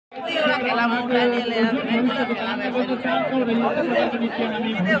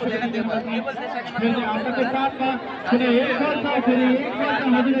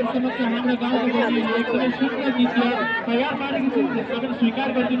स्वीकार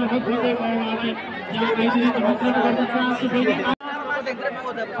गरिदिनु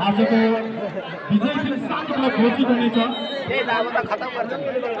आजको विजयी साथीलाई घोषित हुनेछ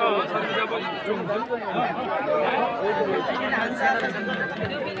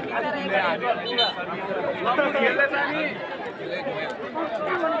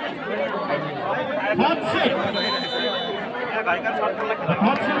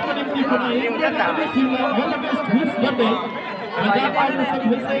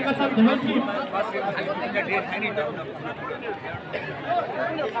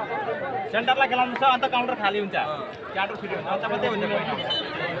सेन्टरलाई खेलाउनु छ अन्त काउन्टर खाली हुन्छ क्याटर फ्री हुन्छ अन्त मात्रै हुन्छ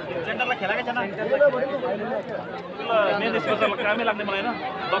सेन्टरलाई खेलाकै छैन मेन स्पेसर कामै लाग्ने मलाई हैन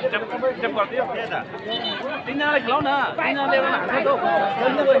टेप गर्दियो त्यही त तीनजनालाई खेलाउ न तीनजनाले हान्छ त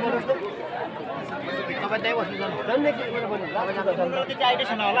तपाईँ त्यही बस्नु जानु त्यो आइडिया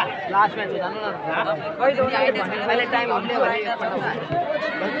छैन होला लास्ट म्याच जानु न कहिले अहिले टाइम हुँदै भने एकपल्ट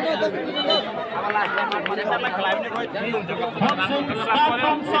अब लास्ट म्याच सेन्टरलाई खेलायो भने रोइ फ्री हुन्छ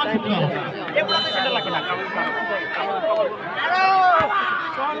एकपल्ट सेन्टरलाई खेला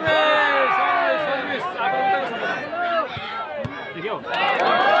सर्भिस देखियो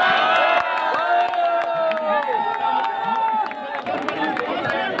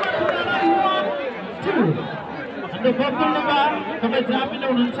तपाईँ जहाँ पनि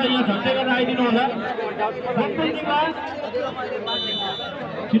हुनुहुन्छ यहाँ झन्डै गरेर आइदिनु होला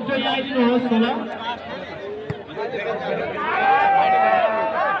छिट्टो यहाँ आइदिनुहोस् होला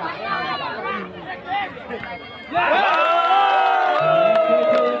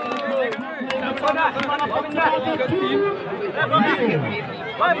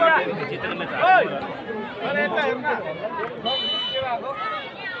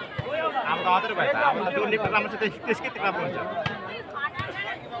अब त अदर भयो अब त त्यो लिफ्ट राम्रो छ त्यसकै राम्रो हुन्छ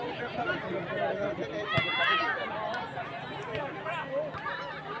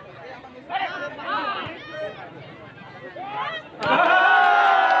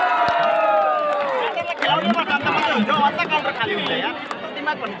खाली हुन्छ यार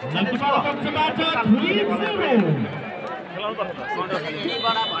दिमाग पनि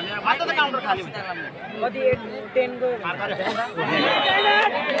मात्र त काउन्टर खाली हुन्छ कति 10 को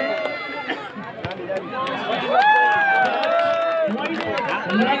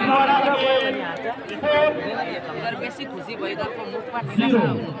बेसी खुसी भइदरको मुखमा टिका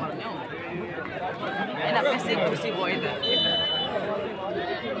हुनु पर्ने हो हैन बेसी खुसी भइद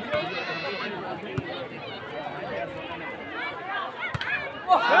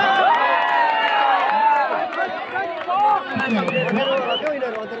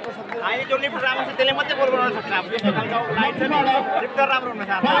अहिले जो लिफ्ट राम्रो छ त्यसले मात्रै गोल बनाउन सक्छ अब यस्तो खालको लाइन छ नि लिफ्ट राम्रो हुन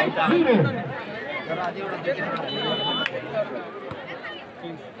सक्छ तर आज एउटा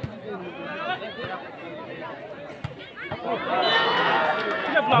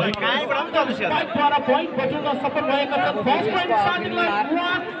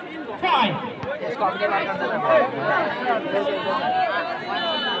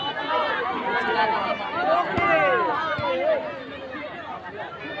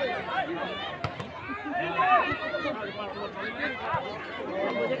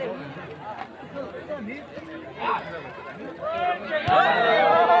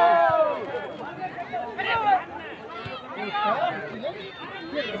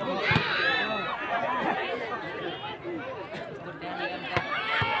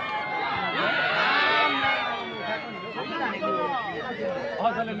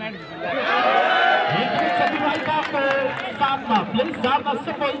Please start the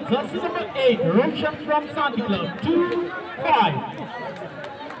support jersey number 8, Roshan from Santi Club, 2-5.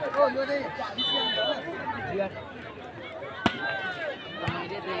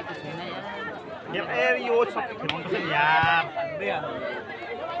 यो सबै खेल्नु पर्छ यार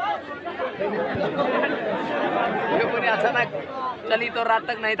यो पनि अचानक चली तो रात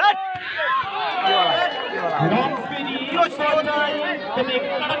तक नहीं था Long speed यो सोचाइ तले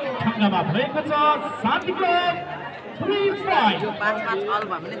कडक ठंगामा भएको छ Santi Club 3-5. यो 5-5 अल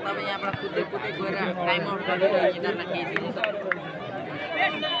भयो भने तपाईं यहाँबाट कुद्दै कुद्दै गएर टाइम आउट गरेर यिनीहरुलाई केही दिनु सक्छ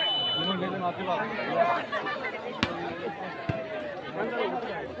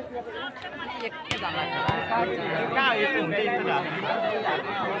एक जना कहाँ यस्तो हुन्छ यस्तो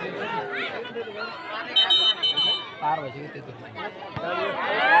पार भइसक्यो त्यो त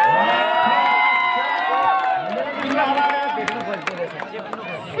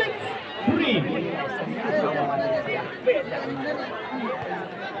 6-3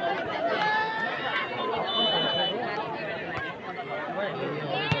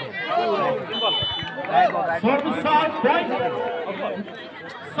 Service out point.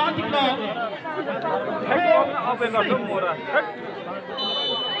 Santi Club. Open गर्छु मोरा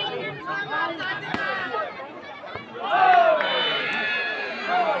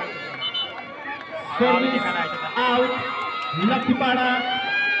Service out. Lakhipara.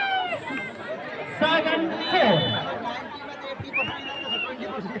 7-4.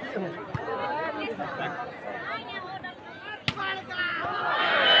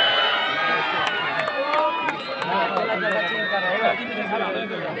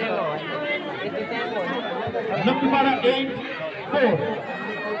 Lakhipara 8-4.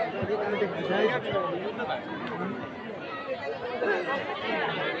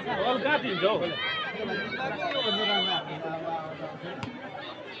 बल कहाँ दिन्छ हौ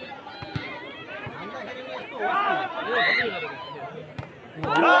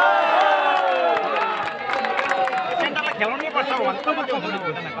सेन्टरलाई खेलाउनै पर्छ भन्छ म त्यो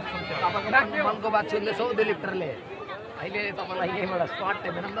हुँदैन मनको बात सुन्दैछौ दिलिप्टरले अहिले तपाईँलाई यहीँबाट स्पट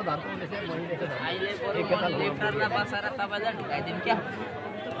टेपेर पनि त धर्काउने चाहिँ भइरहेको छ अहिले लिफ्टरलाई बसेर तपाईँलाई ढुकाइदिउँ क्या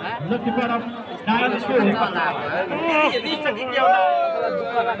Lakhipara 9-4.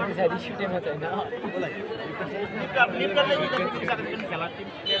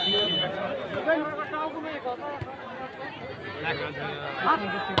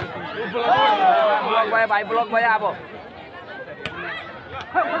 भाइ ब्लक भयो अब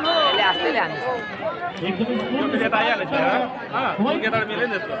यसले आस्तेले हान्छ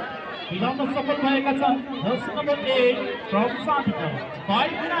Hilang safal bhayeka cha. Verse number 8 from Santi Club. 5-9.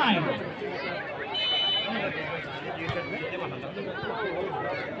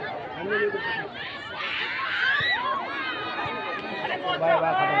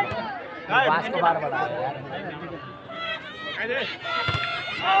 बास को बार बड़ा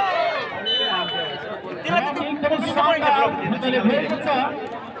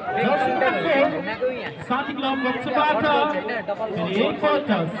Santi Club bersepakat 8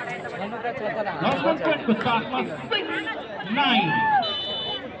 quarters. Last one point को साथ में 6-9.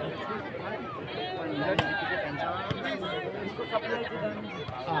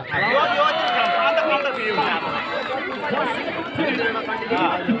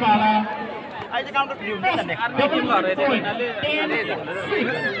 Lakhipara. अहिले काउन्टर फ्री हुन्छ नि Double point.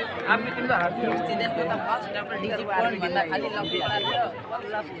 हामी तिम्रो स्टुडेन्टको त फर्स्ट डबल डिजिट पोइन्ट भन्दा खाली लखिपारा थियो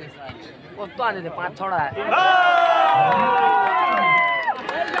कस्तो आले थियो 5-6 वटा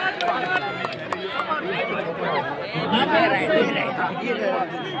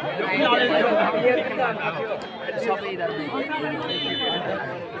सबै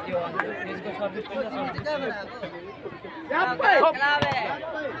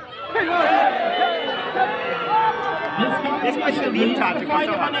Especially the Santi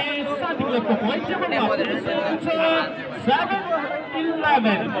Club को point जब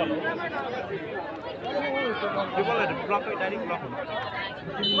 7-11. यो बलहरु ब्लक डाइरेक्ट ब्लक हुन्छ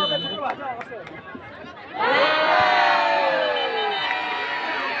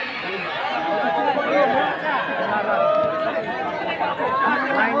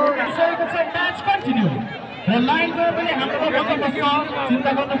Match continue. The line को पनि हाम्रो बच्चा बच्चा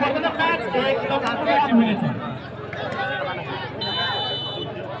चिन्ता गर्नु पर्दैन म्याच एकदम पुरै हुनेछ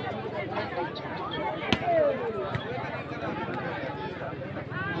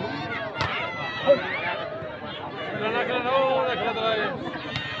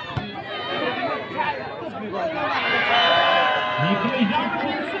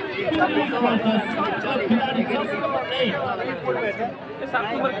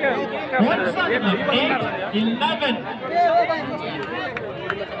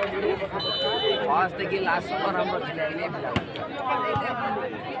फर्स्ट देखि लास्टसम्म राम्रो खेले अहिले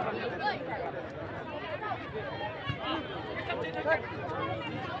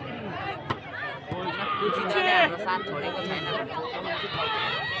साथ छोडेको छैन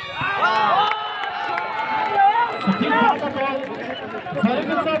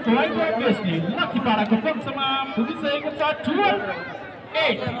Lakhipara को पक्षमा पुगिसकेको छ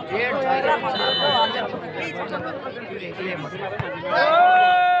 2-8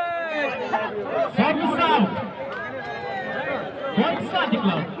 Service out. Point Santi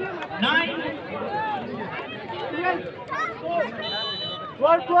Club 9.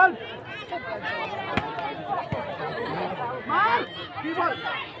 12.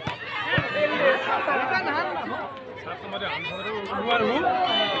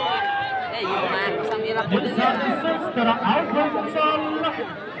 Secara outgoing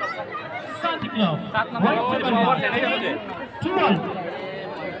Santi Club. 12.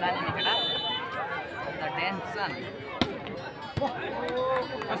 The tension.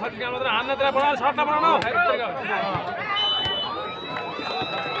 Sachin मात्र हान्न तेरा बनाऊ शटमा बनाऊ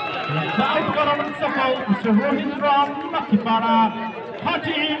Side government support Mr. Rohit from Lakhipara,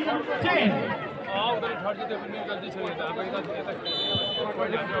 13-10. उधर ठर्की त्यो पनि गल्ती छ यो त अब यता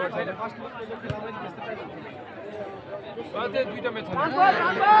अझै दुईटा म्याच छ 5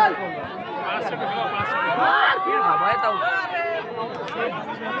 सेकेन्ड 5 सेकेन्ड भयो त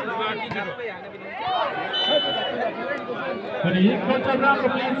But he got a round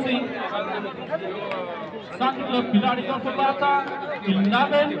of playing. Sun Club खिलाड़ी को सफलता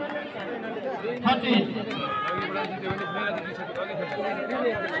 11-13.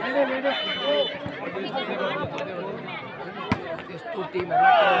 त्यस्तो टिमहरु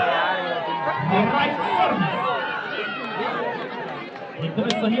Right serve. एकदम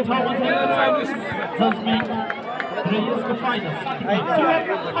सही ठाउँमा छ जजमेन्ट रेयसको फाइनल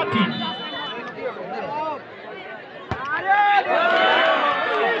 13.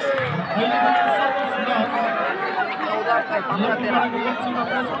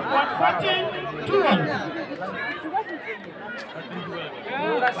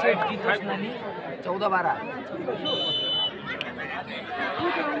 एउटा सेट जित्छ नि 14-12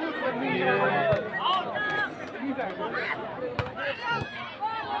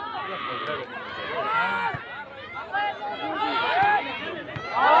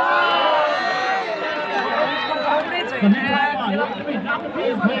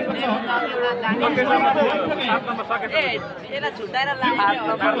 यसलाई छुट्याएर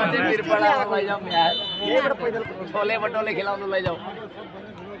लैजाउँ यार यहीबाट पैदल छोले बटोले खेलाउनु लैजाउँ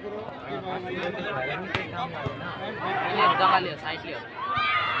जग्गा लियो साइड लियो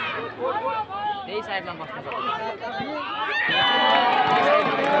त्यही साइडमा बस्नु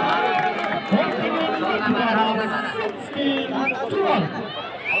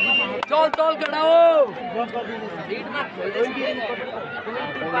चल चल केटा हो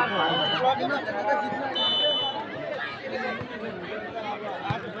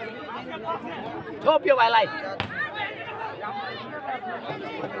छोप्यो भाइलाई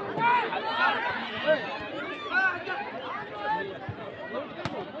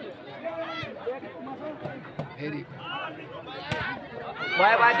फेरि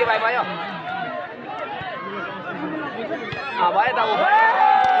भयो भयो त्यो भाइ भयो भयो त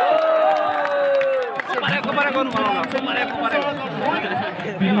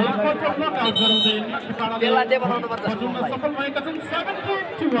त्यसलाई चाहिँ बनाउनु पर्छ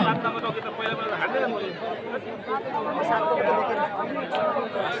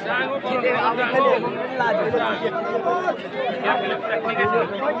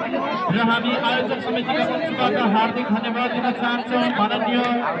हामी आयोजक समितिका पक्षबाट हार्दिक धन्यवाद दिन चाहन्छौँ माननीय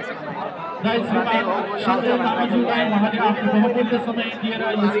सञ्जय तामाज्यूलाई उहाँले आफ्नो बहुमूल्य समय दिएर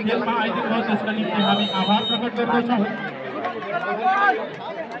यस खेलमा आइदिनु भयो त्यसका निम्ति हामी आभार प्रकट गर्दछौँ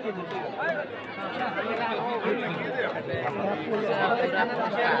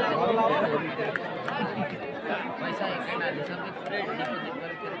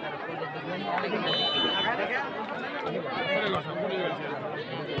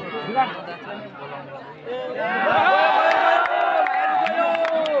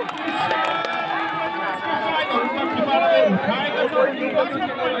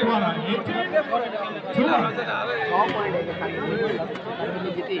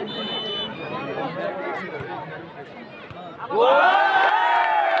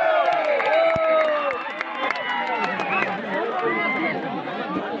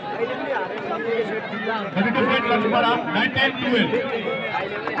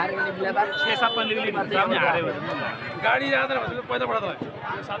गाडी जाँदैन पैदा पढा त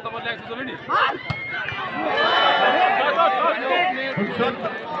 7 नम्बर ल्याएको छु नि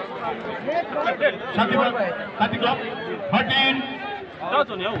साथी क्लब 13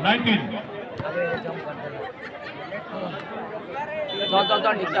 19 चल चल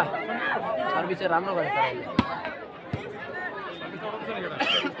चल ठिक छ सर्भिस चाहिँ राम्रो गरेछ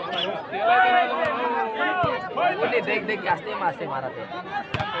उसले देख देख आस्ते मास्ते मारा थियो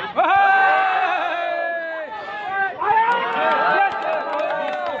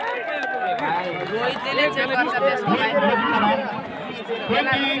रोहितले चाहिँ गर्छ त्यसको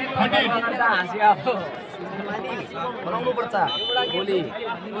बनाउनु पर्छ गोली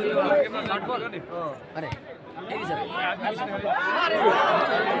अरे फेरि सर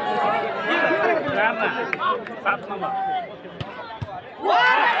 7 नम्बर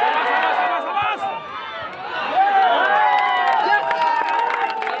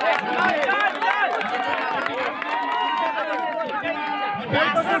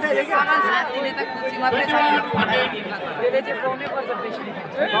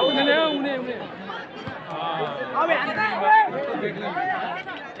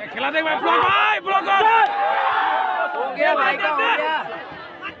खिला दे भाई ब्लॉक हो गया भाई का हो गया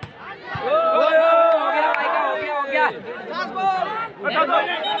हो गया भाई का हो गया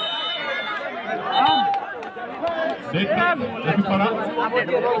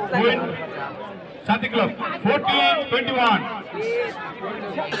Shanti Club 14-21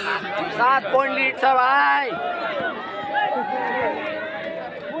 7 पॉइंट लीड छ भाई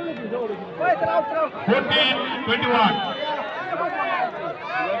 14-21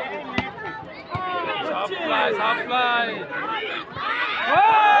 सप्लाई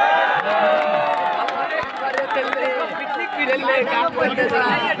काम करते छ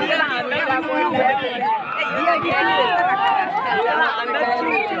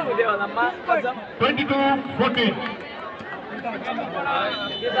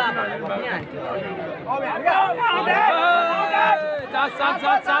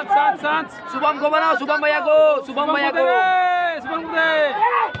 22-14 शुभम को बनाओ शुभम भैया को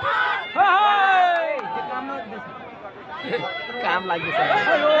काम लाग्यो सर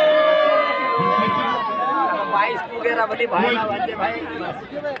 22 पुगेर पनि भएन भन्छ भाइ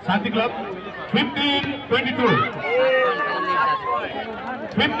Shanti Club 15-22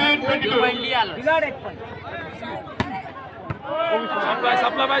 15-22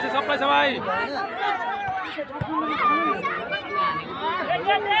 सप्लाई छ भाइ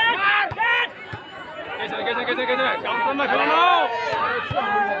कैसे काउन्टरमा खेल्नु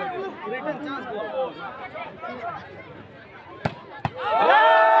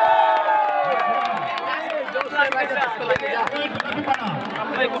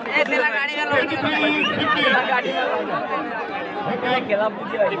खेला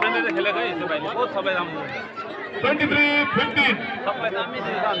बुझ्यो खेलेको है त्यो भाइले बहुत सबै राम्रो 23-15 सबै दामी ए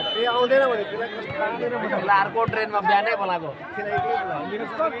आउँदैन भने त्यसलाई अर्को ट्रेनमा बिहानै बोलाको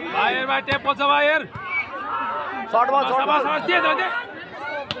भाइहरु भाइ टेप पछ भाइहरु सर्टमा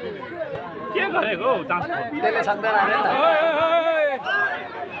के गरेको हौ त्यसले सक्दैन अरे नि त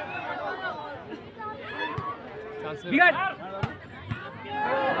बिगाड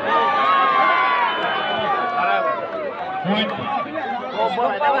point ओ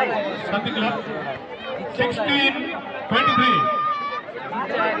बोल भाइ Shanti Club 16-23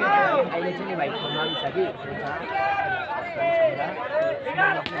 अहिले चाहिँ भाइ फोनमा छ कि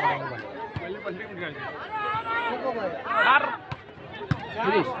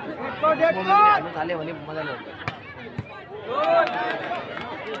थाल्यो भने मजाले हुन्छ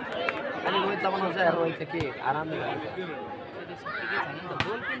अनि रोहित लगाउनुहुन्छ रोहित त के आरामले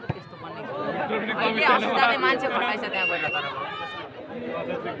मान्छे खटाइछ त्यहाँ गएर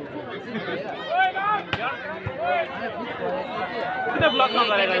ब्लक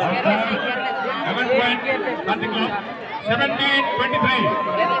नगरेको 11 point Shanti Club 17-23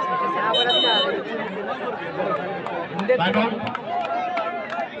 time out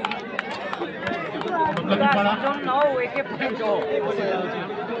lakhipara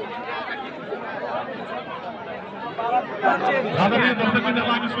आदरणीय दर्शकवृन्दलाई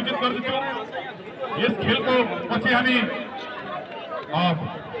हामी सूचित गर्दछौँ यस खेलको पछि हामी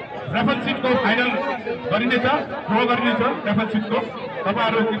रेफरसिटको फाइनल गरिनेछ ड्र गरिनेछ रेफरसिटको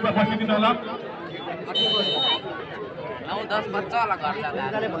तपाईहरु कृपया बसिदिनु होला 9-10 बच्चा होला घर जाँदा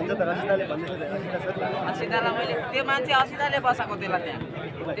असिदाले भन्छ त असिदाले भन्ने असिदालाई मैले त्यो मान्छे असिदाले बसाको त्यसलाई त्यहाँ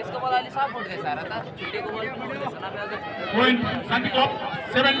त्यसको बल अहिले सब उठ्दैछ र त छुटेको बल पनि उठ्दैछ नभए point Shanti Club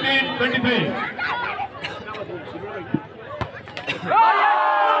 17-23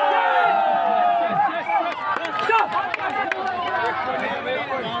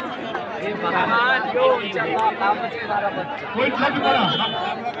 Point lakhipara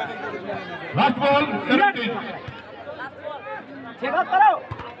last ball 17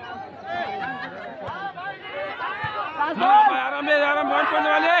 आराम वन पॉइंट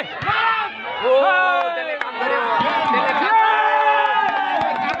वाले ओ त्यसले काम गर्यो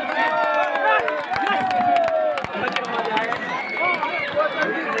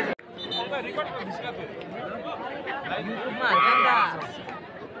युट्युबमा हाल्दा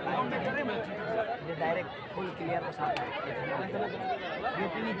ये डाइरेक्ट फुल क्लियर को साथ यो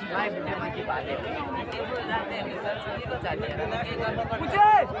पनि लाइभ भिडियोमा के भाले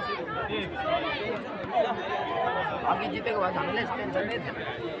अघि जितेको भए हामीलाई टेन्सन नै थिएन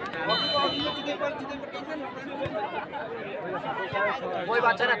कोही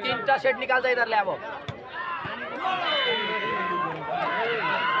बात छैन 3टा सेट निकाल्छ यिनीहरूले अब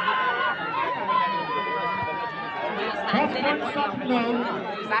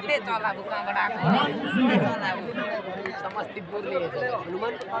साथै चला बुकाबाट आएको समस्तीपुरले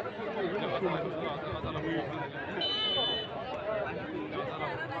हनुमान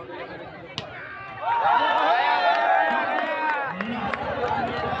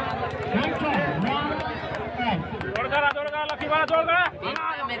जोड गर लखीबाट जोड गर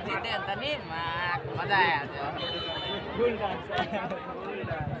एकदम म्याच जित्यो अन्त नि मजा आइहाल्छ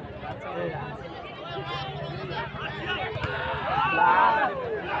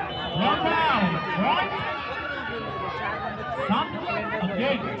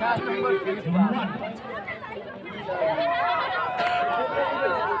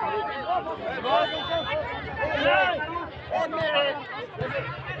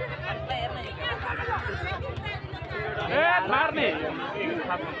मार्ने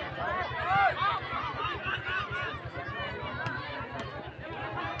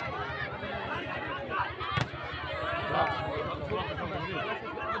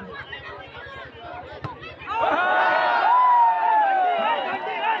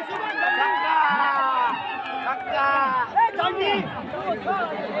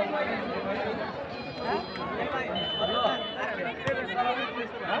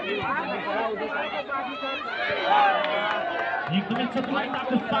एकदमै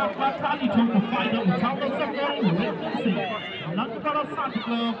चतुरताको साथमा खाली ठाउँको फाइदा उठाउन सक्ने रेडसी लङ्कापारा साथी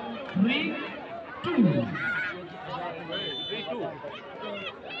क्लब 3-2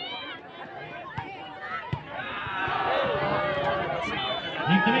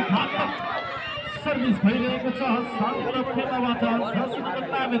 एकदमै घातक सर्भिस भइरहेको छ साथी क्लब खेलाबाट 10 नम्बर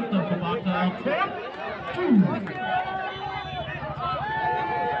तर्फबाट 4-2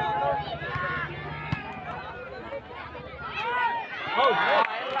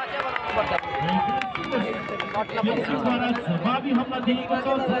 जवाबी हमला दिएको छ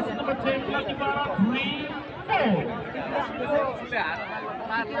 10 नम्बर लाखिपारा 3-4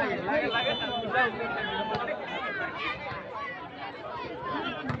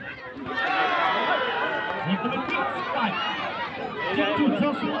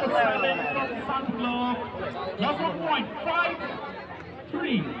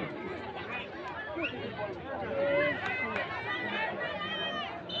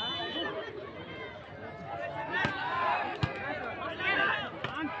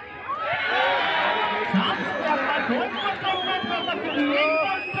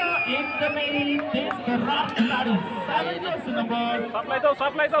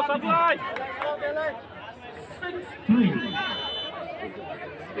 Supply. 6-3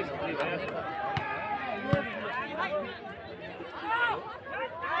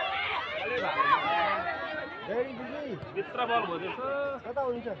 भित्र बल भइदिन्छ कता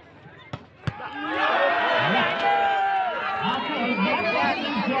हुन्छ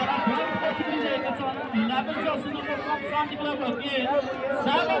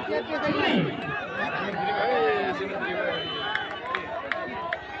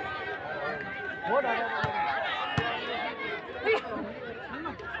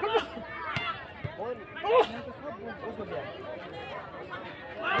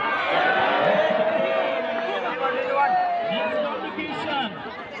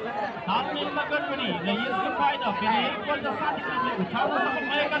आपने लगनमणि र यसको फाइदा फेरि एकपल्ट साथी क्लबले उठाउन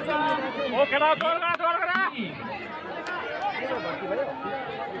सक्नुभएका छन् ओ खेला जोड गर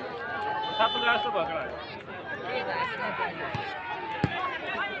सात जस्तो भकरा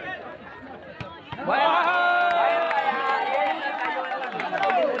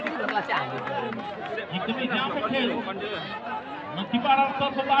एकदमै राम्रो खेल लाखिपारा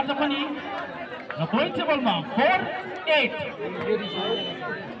तर्फबाट पनि र पोइन्ट टेबलमा 4-8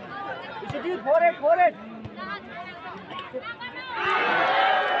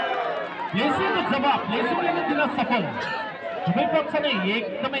 लेसीको जवाब लेसीले नै दिन सफल दुवै पक्षले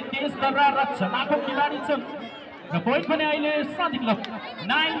एकदमै तेज दर्रा र चनाको खेलाडी छन् र पोइन्ट पनि अहिले साथी क्लब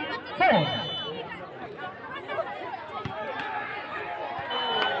 9-4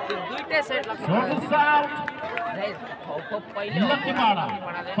 दुईटै सेट लाग्छ लाखिपारा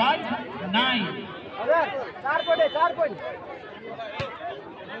 5-9 चार पोइन्ट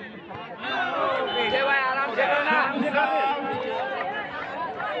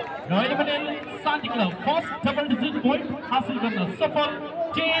अहिले पनि शान्ति club first double digit point हासिल गर्न सफल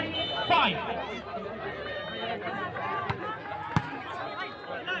 10-5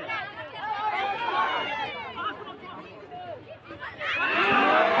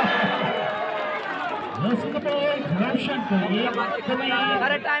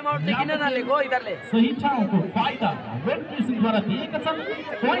 टाइम आउट चाहिँ किन नलिएको यिनीहरूले सही ठाउँको फाइदा रेड क्रिसिङद्वारा दिएका छन्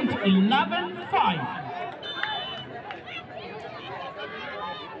पोइन्ट 11-5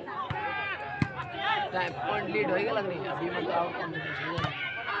 टाइम पॉइंट लीड होएगा लग रही है अभी मतलब आउट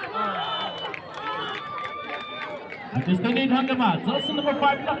त्यस्तै नै ढङ्गमा जर्सी नम्बर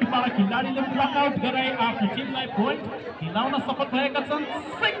 5 लाखिपारा खेलाडीले ब्लकआउट गराए आफ्नो टिमलाई पोइन्ट दिलाउन सफल भएका छन्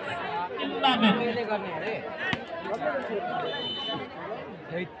 6-11 गर्ने अरे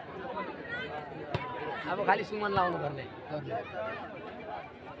अब खालि सुमन लाउनु पर्ने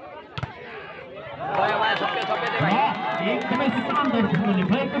एकदमै शानदार ढुङ्गाले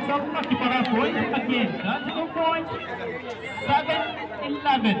भएको छ लाखिपारा पोइन्ट अगेन गान्धीको पोइन्ट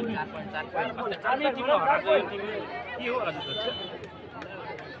 7-11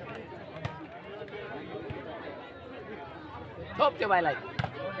 छोप त्यो भाइलाई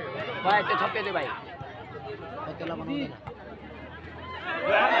भाइ त्यो छोप्यो त्यो भाइ त्यसलाई बनाउँदैन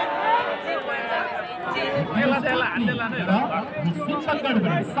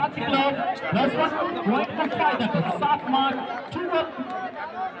साथी क्लब प्लस 1 पॉइंट का फायदा को 7 मार्क 2-7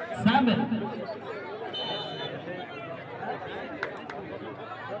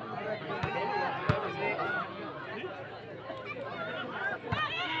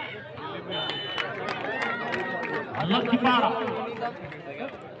 लाखिपारा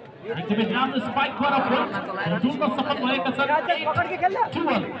एकदमै राम्रो स्पाइक वाला पोइन्ट जुन सफल भएको छ पकड के खेल्ला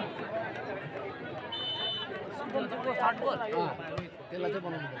 2-1 त्यसलाई चाहिँ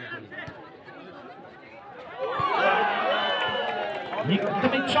बनाउनु पर्यो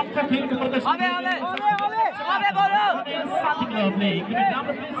एकदमै चम्का खेलको प्रदर्शन साथी क्लबले एकदमै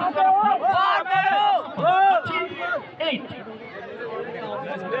राम्रो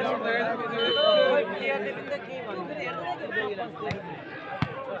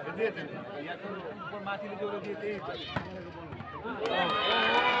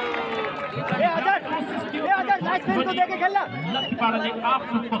लाखिपाराले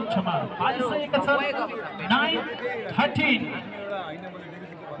आफ्नो पक्षमा पारिसकेका छन् 9-13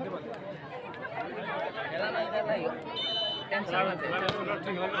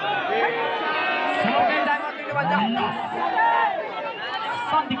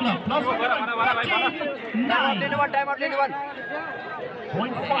 Santi Club plus 9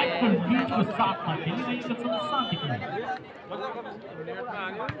 point 5 for lead को साथ में खेली गई कथन शांति क्लब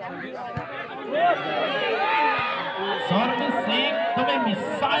सर्विस एकदमै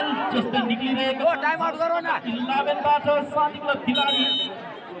मिसाइल जस्तै निक्ली रहेको टाइम आउट गरौ न 11 बाट शान्ति क्लब खेलाडी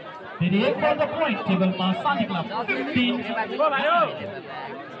फेरि एक पल्ट पोइन्ट टेबलमा शान्ति क्लब 15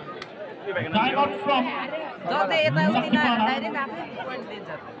 टाइम आउट फ्रम जति यता उति डाइरेक्ट आफै पोइन्ट दिन्छ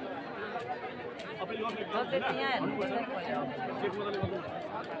जति त्यहाँ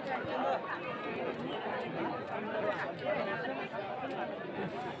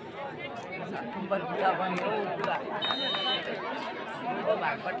नम्बर पुरा बन्यो पुरा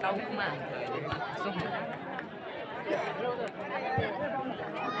भागको टाउकोमा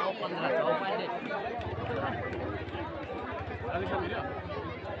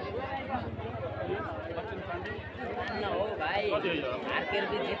हो भाइ आर्केर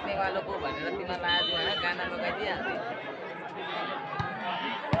भी जित्ने वालों को भनेर तिमीलाई आज हैन गाना लगाइदिए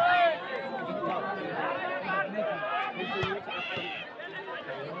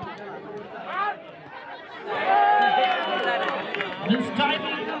This time,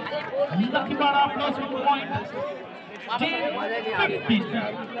 lakhipara plus 1 point. 10-15.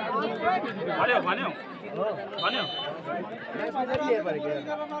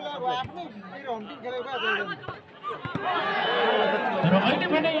 तर अहिले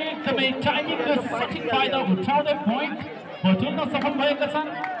भने एकदमै टाइमिङको सठिक फाइदा उठाउँदै पोइन्ट बटुल्न सफल भएका छन्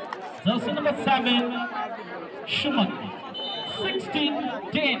जर्सी नम्बर 7 सुमन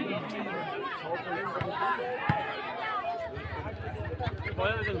 16-10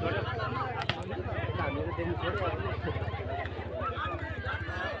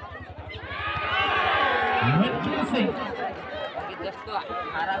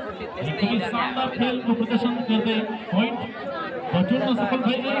 शानदार खेलको प्रदर्शन गर्दै पोइन्ट बटुल्न सफल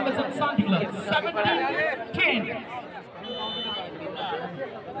भइरहेका छन् शान्ति क्लब 17-10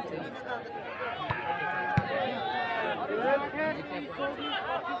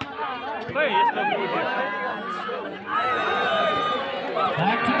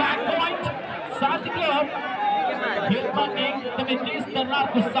 back-to-back point शान्ति क्लब खेलमा एकदमै तेज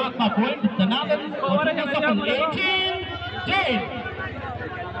दरारको साथमा पोइन्ट धनादन बटुल्न सफल 18-10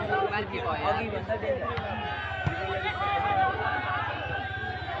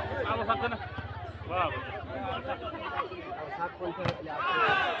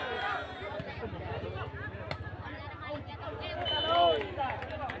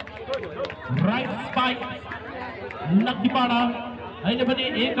 राइट स्पाइक लाखिपारा अहिले पनि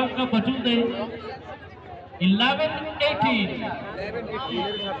एक अङ्क बटुल्दै 11-18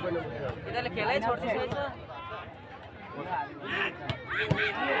 खेलै छोड्छ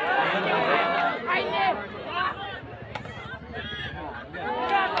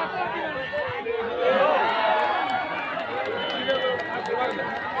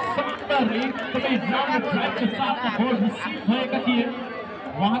एकदमै राम्रो ड्राइभको साथमा बल रिसिभ भएका थिए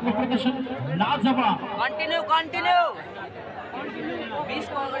उहाँको प्रदर्शन लाजवाब। कन्टिन्यू 20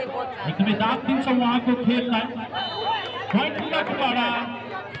 को अगाडि बोल्छ एकदमै दाग दिन्छ उहाँको खेललाई। पोइन्ट लाखिपाडा।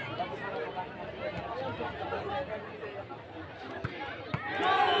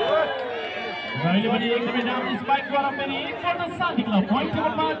 अहिले पनि एकदमै राम्रो स्पाइकद्वारा पनि एकपल्ट शान्ति क्लब पोइन्ट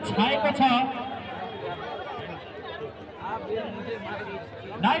टेबलमा छाएको छ।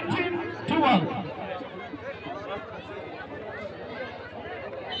 19-12।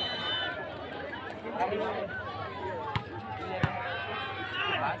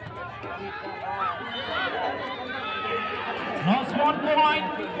 Lost 1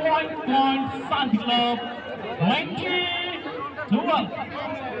 point, Santi Club, 20-12.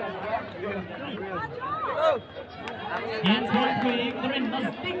 Game point को एकदमै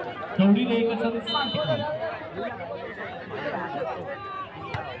नजदिक दौडिरहेका छन् शान्ति क्लब।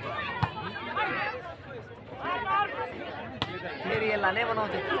 फेरि यसलाई नै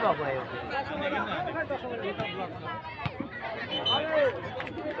बनाउँछ के भएको यो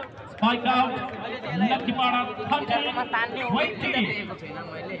Spike out, lakhipara 30-20.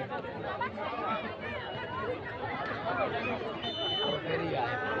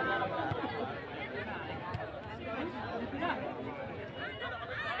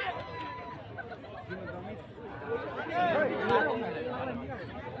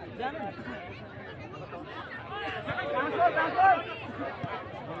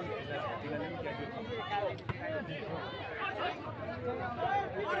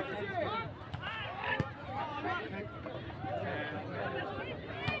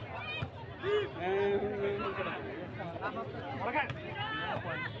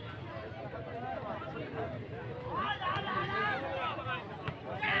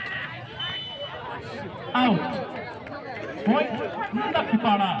 Out. Point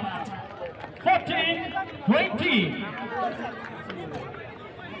lakhipara 14-20.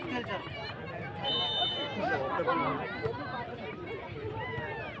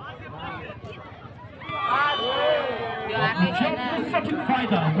 Second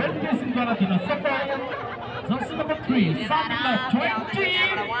fighter, well placing द्वारा दिन सफल। Jersey number 3, Santi Club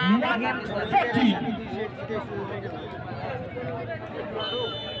 21-14.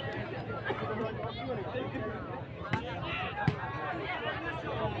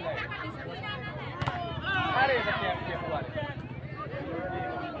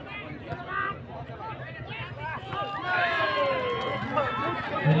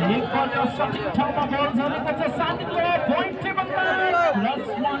 एक पल्ट सठिक ठाउँमा बल झरेको छ शान्ति क्लब पोइन्ट टेबलमा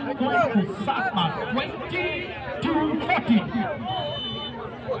 +1 पोइन्टको साथमा 22-14।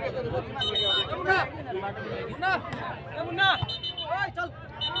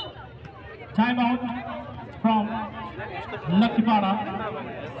 Time out from lakhipara.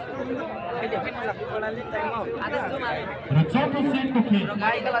 र चौथो सेटको खेल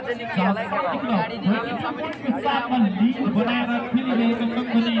साथमा लिड बनाएर खेलिरहेको छ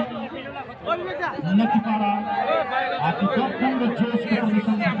भने lakhipara आफ्नो कम र जोसको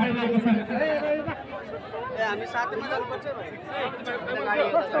प्रदर्शन देखाइरहेको छ। हामी साथमा जानुपर्छ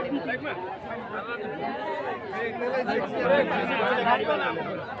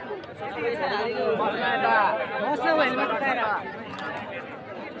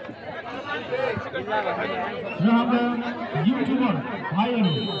हाम्रो युट्युबर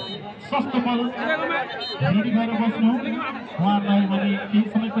भाइहरू सस्तो बल रेडी भएर बस्नु। उहाँहरूलाई मैले केही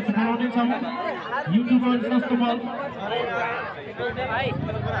समयपछि बोलाउनेछौँ। युट्युबर सस्तो बल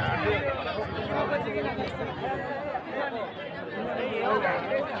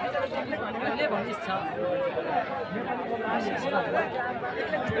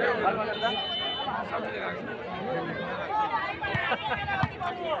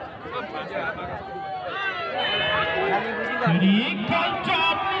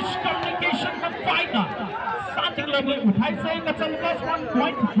miscommunication में फाइदा शान्ति क्लबले उठाइसकेका छन् +1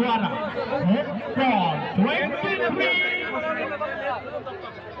 पोइन्ट द्वारा।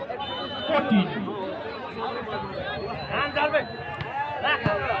 23-14।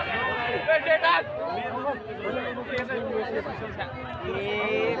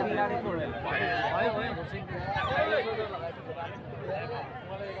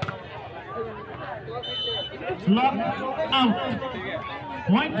 Lock out.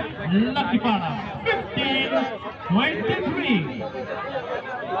 Point lakhipara 15-23.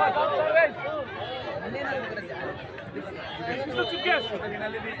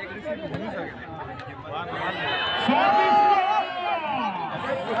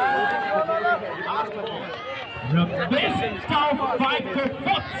 The best of 5 for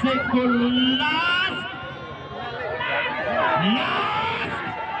 4 seconds. Last.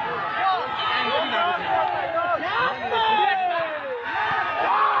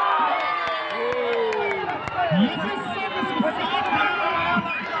 यसै